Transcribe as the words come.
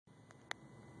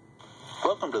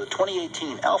Welcome to the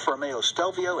 2018 Alfa Romeo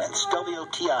Stelvio and Stelvio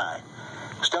TI.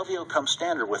 Stelvio comes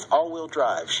standard with all-wheel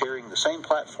drive, sharing the same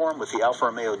platform with the Alfa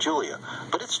Romeo Giulia,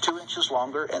 but it's 2 inches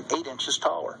longer and 8 inches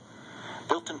taller.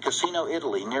 Built in Cassino,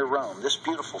 Italy, near Rome, this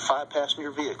beautiful 5-passenger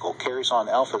vehicle carries on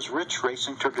Alfa's rich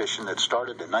racing tradition that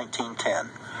started in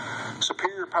 1910.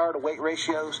 Superior power-to-weight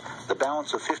ratios, the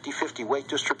balance of 50-50 weight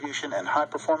distribution, and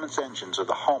high-performance engines are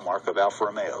the hallmark of Alfa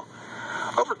Romeo.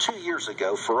 Over 2 years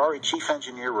ago, Ferrari chief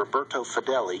engineer Roberto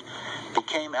Fedeli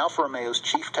became Alfa Romeo's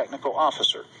chief technical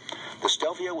officer. The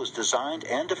Stelvio was designed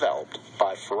and developed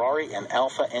by Ferrari and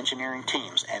Alfa engineering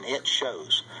teams, and it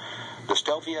shows. The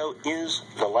Stelvio is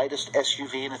the lightest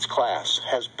SUV in its class,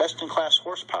 has best-in-class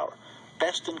horsepower,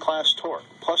 best-in-class torque,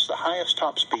 plus the highest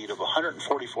top speed of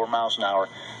 144 miles an hour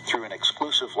through an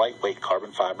exclusive lightweight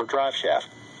carbon fiber drive shaft.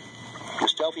 The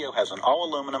Stelvio has an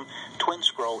all-aluminum,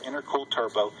 twin-scroll intercooled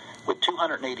turbo with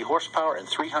 280 horsepower and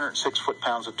 306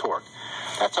 foot-pounds of torque.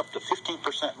 That's up to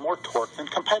 15% more torque than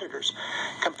competitors.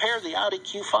 Compare the Audi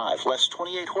Q5, less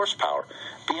 28 horsepower,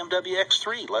 BMW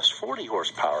X3, less 40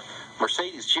 horsepower,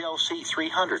 Mercedes GLC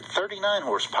 300, 39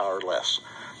 horsepower less,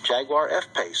 Jaguar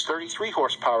F-Pace, 33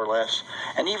 horsepower less,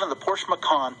 and even the Porsche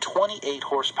Macan, 28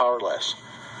 horsepower less.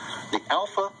 The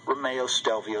Alfa Romeo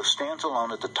Stelvio stands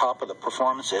alone at the top of the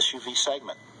performance SUV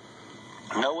segment.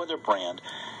 No other brand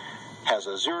has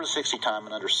a 0 to 60 time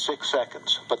in under 6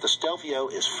 seconds, but the Stelvio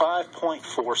is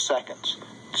 5.4 seconds,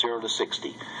 0 to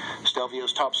 60.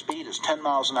 Stelvio's top speed is 10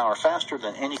 miles an hour faster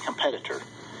than any competitor.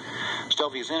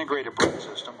 Stelvio's integrated brake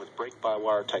system with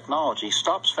brake-by-wire technology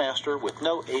stops faster with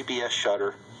no ABS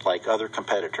shutter like other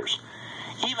competitors.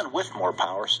 Even with more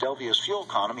power, Stelvio's fuel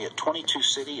economy at 22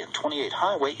 city and 28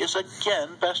 highway is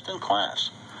again best in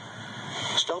class.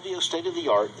 Stelvio's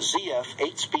state-of-the-art ZF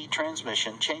 8-speed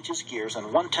transmission changes gears in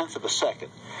 1/10 of a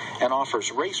second and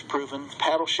offers race-proven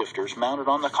paddle shifters mounted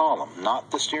on the column,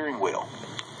 not the steering wheel.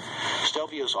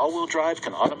 Stelvio's all-wheel drive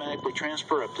can automatically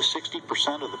transfer up to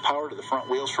 60% of the power to the front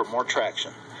wheels for more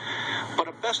traction. But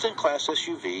a best-in-class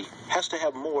SUV has to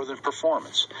have more than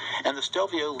performance, and the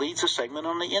Stelvio leads the segment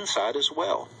on the inside as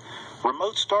well.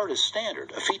 Remote start is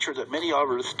standard, a feature that many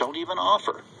others don't even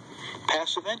offer.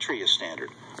 Passive entry is standard.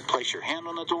 Place your hand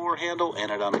on the door handle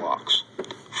and it unlocks.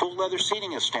 Full leather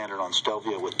seating is standard on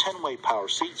Stelvio with 10-way power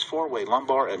seats, 4-way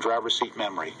lumbar, and driver's seat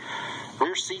memory.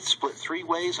 Rear seats split 3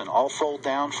 ways and all fold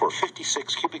down for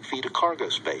 56 cubic feet of cargo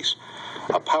space.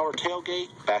 A power tailgate,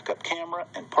 backup camera,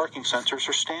 and parking sensors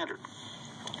are standard.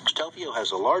 Stelvio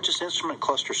has the largest instrument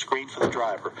cluster screen for the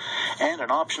driver and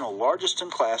an optional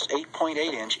largest-in-class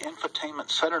 8.8-inch infotainment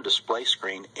center display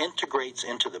screen integrates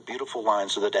into the beautiful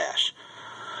lines of the dash.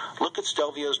 Look at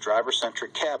Stelvio's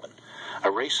driver-centric cabin, a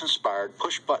race-inspired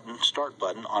push-button start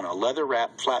button on a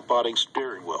leather-wrapped flat-bottom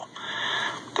steering wheel.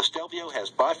 The Stelvio has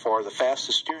by far the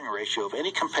fastest steering ratio of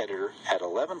any competitor at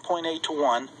 11.8 to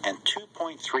 1 and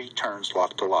 2.3 turns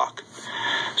lock-to-lock.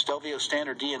 Stelvio's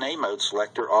standard DNA mode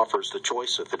selector offers the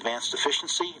choice of advanced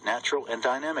efficiency, natural, and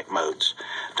dynamic modes.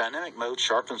 Dynamic mode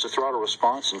sharpens the throttle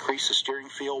response, increases steering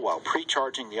feel while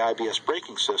pre-charging the IBS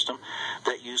braking system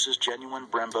that uses genuine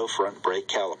Brembo front brake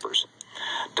calipers.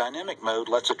 Dynamic mode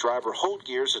lets a driver hold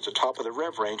gears at the top of the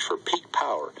rev range for peak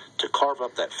power to carve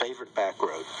up that favorite back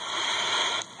road.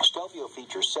 Stelvio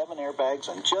features 7 airbags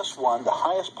and just won the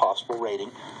highest possible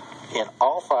rating in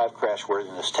all 5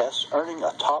 crashworthiness tests, earning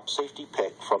a top safety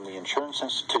pick from the Insurance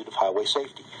Institute of Highway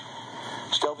Safety.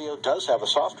 Stelvio does have a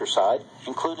softer side,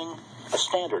 including a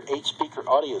standard 8-speaker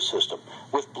audio system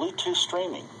with Bluetooth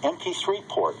streaming, MP3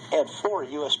 port, and 4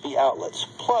 USB outlets,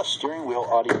 plus steering wheel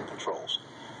audio controls.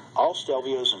 All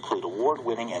Stelvios include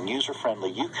award-winning and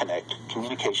user-friendly Uconnect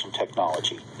communication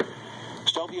technology.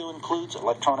 Stelvio includes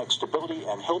electronic stability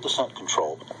and hill descent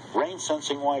control,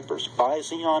 rain-sensing wipers,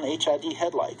 bi-xenon HID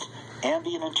headlights,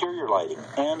 ambient interior lighting,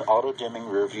 and auto-dimming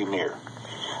rearview mirror.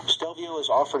 Stelvio is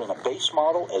offered in a base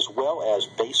model as well as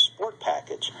base sport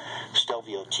package,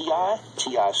 Stelvio TI,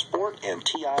 TI Sport, and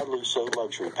TI Lusso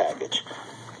luxury package.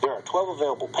 There are 12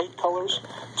 available paint colors,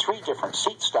 3 different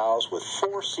seat styles with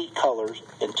 4 seat colors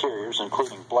interiors,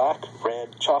 including black,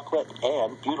 red, chocolate,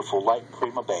 and beautiful light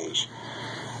crema beige.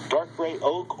 Dark gray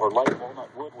oak or light walnut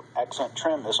wood accent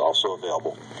trim is also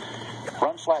available.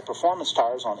 Run-flat performance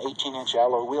tires on 18-inch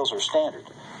alloy wheels are standard.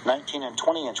 19 and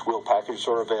 20-inch wheel packages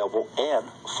are available, and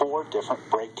 4 different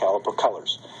brake caliper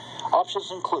colors.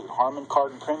 Options include Harman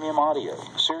Kardon Premium Audio,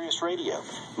 Sirius Radio,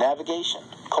 navigation,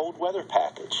 cold weather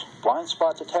package, blind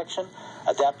spot detection,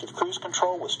 adaptive cruise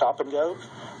control with stop and go,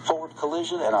 forward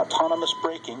collision and autonomous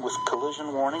braking with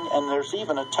collision warning, and there's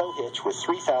even a tow hitch with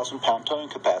 3,000-pound towing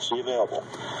capacity available.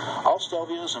 All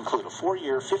Stelvios include a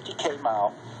 4-year, 50K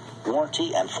mile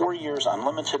warranty and 4 years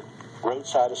unlimited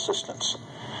roadside assistance.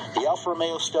 The Alfa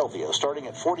Romeo Stelvio, starting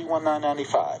at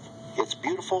 $41,995. It's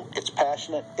beautiful, it's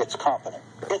passionate, it's competent.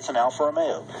 It's an Alfa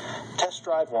Romeo. Test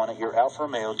drive one at your Alfa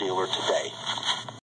Romeo dealer today.